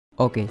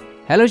Okay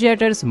hello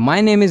chatters,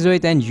 my name is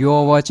Rohit and you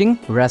are watching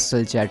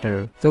wrestle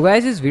chatter. तो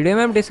guys, इस video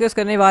में हम discuss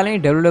करने वाले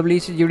हैं WWE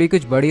से जुड़ी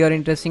कुछ बड़ी और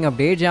इंटरेस्टिंग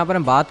अपडेट, जहां पर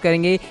हम बात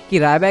करेंगे कि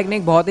रायबैक ने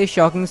एक बहुत ही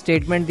शॉकिंग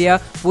स्टेटमेंट दिया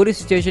पूरी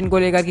सिचुएशन को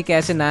लेकर कि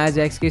कैसे नाया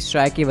जैक्स की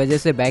स्ट्राइक की वजह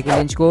से बेकी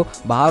लिंच को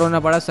बाहर होना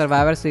पड़ा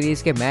सर्वाइवर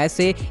सीरीज के मैच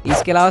से।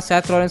 इसके अलावा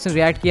सेथ रॉलिंस ने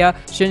रिएक्ट किया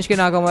शिंसुके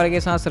नाकामुरा के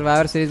साथ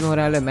सर्वाइवर सीरीज में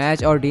होने वाले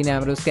मैच और डीन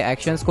एम्ब्रोस के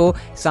एक्शंस को।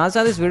 साथ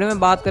साथ इस वीडियो में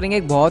बात करेंगे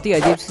एक बहुत ही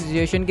अजीब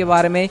सिचुएशन के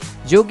बारे में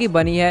जो कि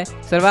बनी है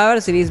सर्वाइवर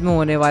सीरीज में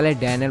होने वाले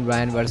Daniel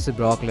Bryan versus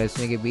Brock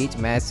Lesnar के बीच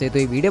मैच से। तो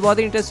ये वीडियो बहुत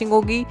ही इंटरेस्टिंग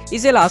होगी,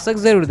 इसे लास्ट तक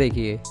जरूर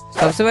देखिए।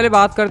 सबसे पहले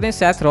बात करते हैं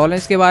सेथ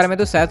रॉलिंस के बारे में।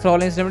 तो सेथ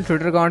रॉलिंस ने अपने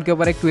ट्विटर अकाउंट के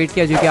ऊपर एक ट्वीट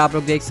किया जो कि आप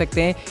लोग देख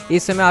सकते हैं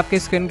इस समय आपके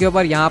स्क्रीन के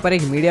ऊपर। यहाँ पर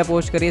एक मीडिया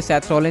पोस्ट करी है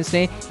सेथ रॉलिंस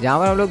ने, जहाँ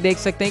पर हम लोग देख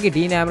सकते हैं कि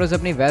डीन एम्ब्रोस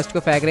अपनी वेस्ट को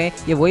फेंक रहे हैं।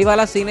 ये वही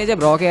वाला सीन है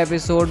जब रॉ के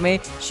एपिसोड में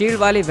शील्ड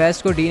वाली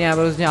वेस्ट को डीन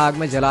एम्ब्रोस ने आग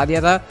में जला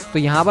दिया था। तो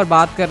यहाँ पर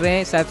बात कर रहे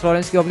हैं सेथ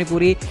रॉलिंस की अपनी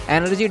पूरी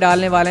एनर्जी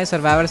डालने वाले हैं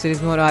सर्वाइवर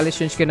सीरीज में होने वाले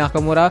Shinsuke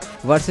Nakamura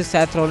versus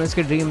Seth Rollins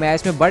के ड्रीम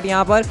मैच में। बट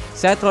यहाँ पर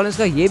सेथ रॉलिंस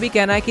का ये भी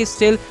कहना है कि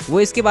स्टिल वो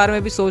इसके बारे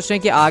में भी सोच रहे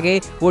हैं कि आगे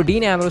वो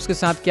डीन एम्ब्रोस के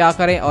साथ क्या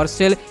करें। और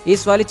स्टिल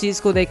इस वाली चीज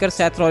को देखकर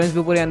सेथ रॉलिंस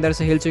भी पूरे अंदर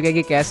से हिल चुके हैं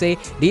कि कैसे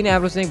डीन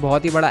एम्ब्रोस ने एक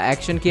बहुत ही बड़ा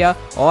एक्शन किया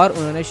और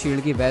उन्होंने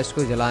शील्ड की वेस्ट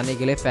को जलाने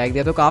के लिए फेंक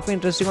दिया। तो काफी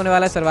इंटरेस्टिंग होने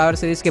वाला है सर्वाइवर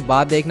सीरीज के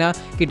बाद देखना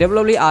कि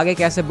WWE आगे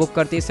कैसे बुक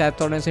करती है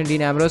Seth Rollins and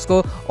dean Ambrose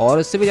को। और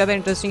उससे भी ज्यादा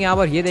इंटरेस्टिंग यहाँ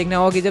पर ये देखना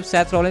होगा कि जब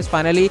सेथ रॉलिंस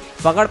फाइनली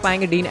पकड़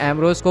पाएंगे डीन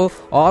एम्ब्रोस को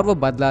और वो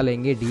बदला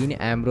लेंगे डीन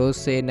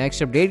एम्ब्रोस से।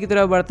 नेक्स्ट अपडेट की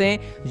तरफ बढ़ते हैं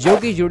जो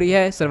कि जुड़ी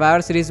है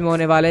सर्वाइवर सीरीज में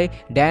होने वाले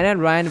Daniel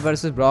Bryan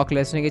versus Brock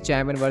Lesnar के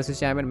चैंपियन वर्सेस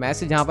चैंपियन मैच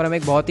से, जहां पर हमें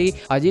एक बहुत ही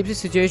अजीब सी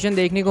सिचुएशन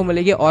देखने को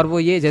मिलेगी। और वो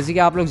ये, जैसे कि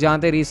आप लोग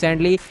जानते हैं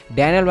रिसेंटली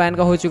डैनियल ब्रायन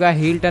का हो चुका है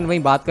हील टर्न। वहीं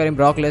बात करें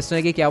ब्रॉक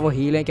लेसनर की, क्या वो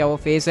हील है, क्या वो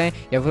फेस है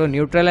या फिर वो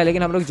न्यूट्रल है।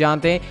 लेकिन हम लोग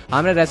जानते हैं,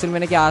 हमने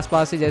रेसलमेनिया के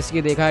आसपास से जैसे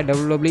कि देखा है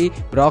WWE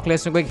ब्रॉक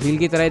लेसनर को एक हील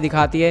की तरह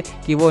दिखाती है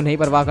कि वो नहीं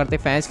परवाह करते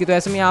फैंस की। तो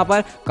ऐसे में यहाँ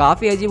पर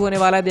काफी अजीब होने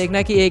वाला है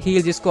देखना कि एक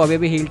हील जिसको अभी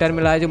भी हील टर्न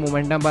मिला है, जो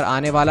मोमेंटम पर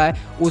आने वाला है,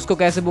 उसको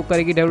कैसे बुक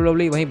करेगी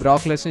WWE। वहीं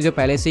ब्रॉक लेसनर जो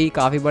पहले से ही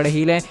काफी बड़े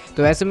हील है।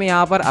 तो ऐसे में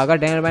यहाँ पर अगर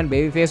डैनियल ब्रायन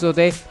बेबी फेस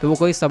होते तो वो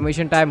कोई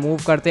सबमिशन टाइप मूव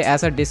करते,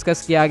 ऐसा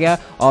डिस्कस किया गया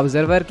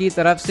ऑब्जर्वर की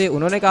तरफ से।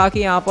 उन्होंने कहा कि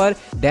यहाँ पर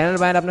डैनियल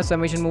ब्रायन अपना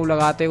सबमिशन मूव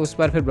लगाते, उस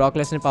पर फिर ब्रॉक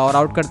लेसनर पावर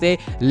आउट करते।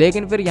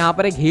 लेकिन फिर यहाँ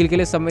पर एक हील के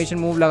लिए सबमिशन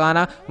मूव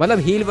लगाना, मतलब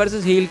हील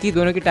वर्सेस हील की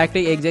दोनों की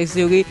टैक्टिक एक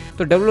जैसी होगी।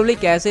 तो WWE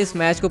कैसे इस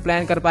मैच को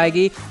प्लान कर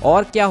पाएगी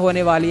और क्या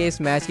होने वाली है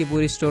इस मैच की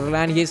पूरी स्टोरी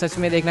लाइन, ये सच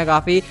में देखना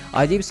काफी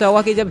अजीब सा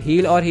होगा कि जब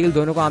हील और हील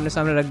दोनों को आमने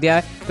सामने रख दिया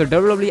है तो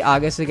WWE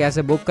आगे से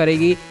कैसे बुक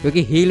करेगी,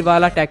 क्योंकि हील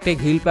वाला टैक्टिक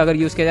हील पर अगर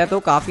यूज किया जाए तो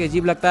काफी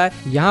अजीब लगता है।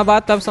 यहाँ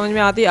बात तब समझ में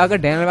आती है अगर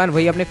डैनियल ब्रायन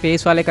वही अपने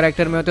फेस वाले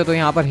कैरेक्टर में होते तो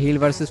यहाँ पर हील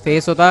वर्सेस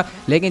फेस होता।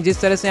 लेकिन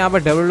जिस तरह से यहाँ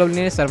पर WWE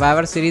ने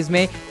सर्वाइवर सीरीज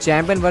में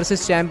चैंपियन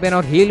वर्सेस चैंपियन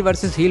और हील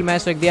वर्सेस हील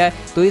मैच रख दिया है,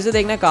 तो इसे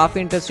देखना काफी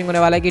इंटरेस्टिंग होने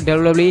वाला है कि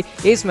WWE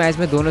इस मैच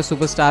में दोनों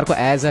सुपरस्टार को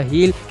एज अ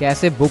हील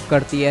कैसे बुक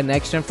करती है।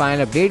 नेक्स्ट एंड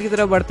फाइनल अपडेट की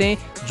तरफ बढ़ते हैं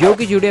जो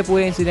कि जुड़े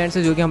पूरे इंसिडेंट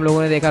से, जो कि हम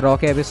लोगों ने देखा रॉ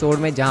के एपिसोड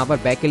में, जहां पर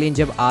बेकी लिंच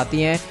जब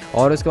आती हैं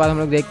और उसके बाद हम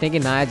लोग देखते हैं कि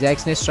नाया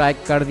जैक्स ने स्ट्राइक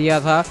कर दिया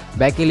था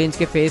बेकी लिंच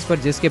के फेस पर,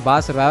 जिसके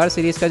बाद सर्वाइवर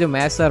सीरीज का जो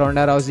मैच था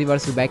रोंडा राउजी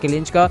वर्सेस बेकी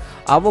लिंच का,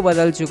 अब वो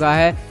बदल चुका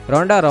है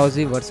रोंडा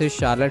राउजी वर्सेस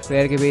शार्लेट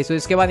फ्लेयर के बीच। तो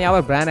इसके बाद यहाँ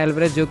पर ब्रायन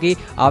एल्वरेज, जो कि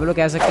आप लोग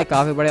कह सकते हैं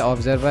काफी बड़े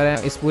ऑब्जर्वर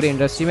हैं इस पूरी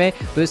इंडस्ट्री में,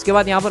 तो इसके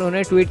बाद यहाँ पर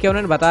उन्होंने ट्वीट किया,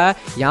 उन्होंने बताया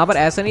यहाँ पर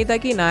ऐसा नहीं था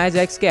कि नाया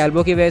जैक्स के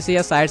एल्बो की वजह से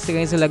या साइड से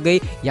कहीं से लग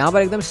गई, यहाँ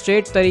पर एकदम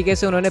स्ट्रेट तरीके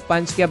से उन्होंने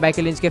पंच किया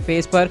बेकी लिंच के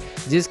फेस पर,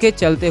 जिसके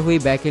चलते हुई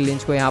बेकी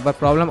लिंच को यहाँ पर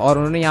प्रॉब्लम। और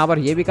उन्होंने यहाँ पर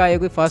ये भी कहा ये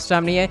कोई फर्स्ट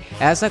टाइम नहीं है,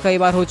 ऐसा कई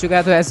बार हो चुका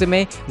है। तो ऐसे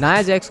में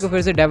नाया जैक्स को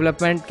फिर से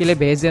डेवलपमेंट के लिए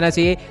भेज देना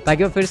चाहिए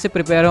ताकि वो फिर से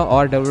प्रिपेयर हो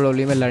और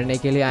WWE में लड़ने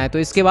के लिए आए। तो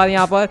इसके बाद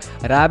यहाँ पर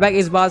रायबैक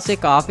इस बात से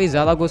काफी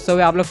ज्यादा गुस्सा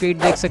हुए, आप लोग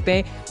ट्वीट देख सकते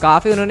हैं,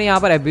 काफी उन्होंने यहाँ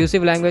पर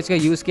एब्यूसिव लैंग्वेज का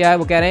यूज किया है।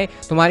 वो कह रहे हैं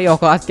तुम्हारी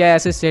औकात क्या है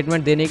ऐसे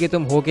स्टेटमेंट देने की,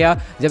 तुम हो क्या,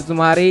 जब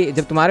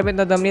तुम्हारे में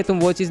इतना दम नहीं है, तुम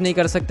वो चीज नहीं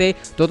कर सकते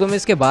तो तुम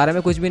इसके बारे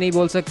में कुछ भी नहीं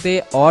बोल सकते।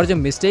 और जो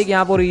मिस्टेक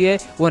यहाँ पर हुई है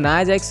वो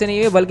नाया जैक्स से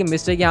नहीं हुई, बल्कि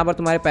मिस्टेक यहाँ पर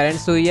तुम्हारे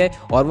पेरेंट्स से हुई है,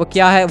 और वो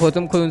क्या है वो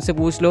तुम खुद उनसे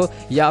पूछ लो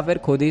या फिर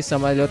खुद ही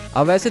समझ लो।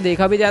 अब वैसे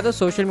देखा भी जाए तो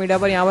सोशल मीडिया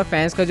पर यहाँ पर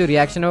फैंस का जो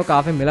रिएक्शन है वो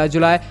काफी मिला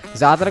जुला है।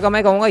 ज्यादातर का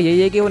मैं कहूंगा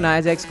यही है कि वो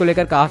नाया जैक्स को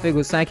लेकर काफी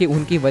गुस्सा है कि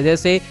उनकी वजह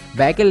से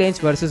बेकी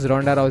लिंच वर्सेस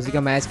रोंडा राउजी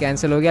का मैच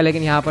कैंसिल हो गया।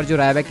 लेकिन यहाँ पर जो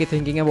रायबैक की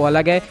थिंकिंग है वो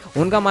अलग है,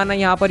 उनका मानना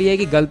यहाँ पर ये है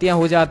कि गलतियां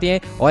हो जाती हैं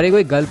और ये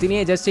कोई गलती नहीं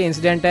है, जस्ट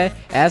इंसिडेंट है,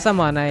 ऐसा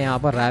मानना है यहाँ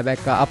पर रायबैक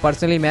का। अब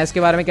पर्सनली मैच के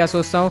बारे में क्या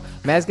सोचता हूँ,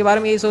 मैच के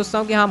बारे में यही सोचता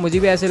हूँ कि हाँ मुझे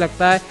भी ऐसे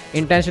लगता है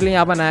इंटेंशनली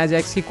यहाँ पर नाया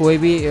जैक्स की कोई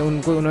भी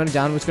उन्होंने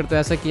जानबूझकर तो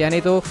ऐसा किया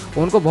नहीं, तो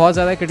उनको बहुत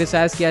ज़्यादा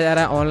क्रिटिसाइज किया जा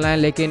रहा है ऑनलाइन।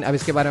 लेकिन अब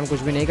इसके बारे में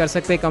कुछ भी नहीं कर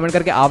सकते। कमेंट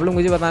करके आप लोग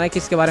मुझे बताना कि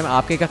इसके बारे में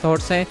आपके क्या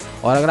थॉट्स हैं,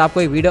 और अगर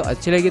आपको ये वीडियो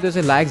अच्छी लगी तो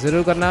इसे लाइक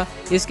ज़रूर करना।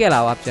 इसके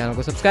अलावा आप चैनल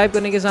को सब्सक्राइब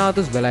करने के साथ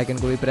उस बेल आइकन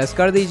को भी प्रेस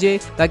कर दीजिए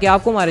ताकि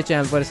आपको हमारे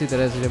चैनल पर इसी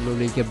तरह से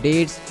WWE की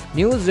अपडेट्स,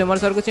 न्यूज़,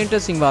 रिमर्स और कुछ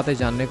इंटरेस्टिंग बातें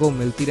जानने को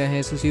मिलती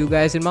रहें। सो सी you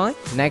guys in my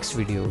next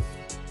video.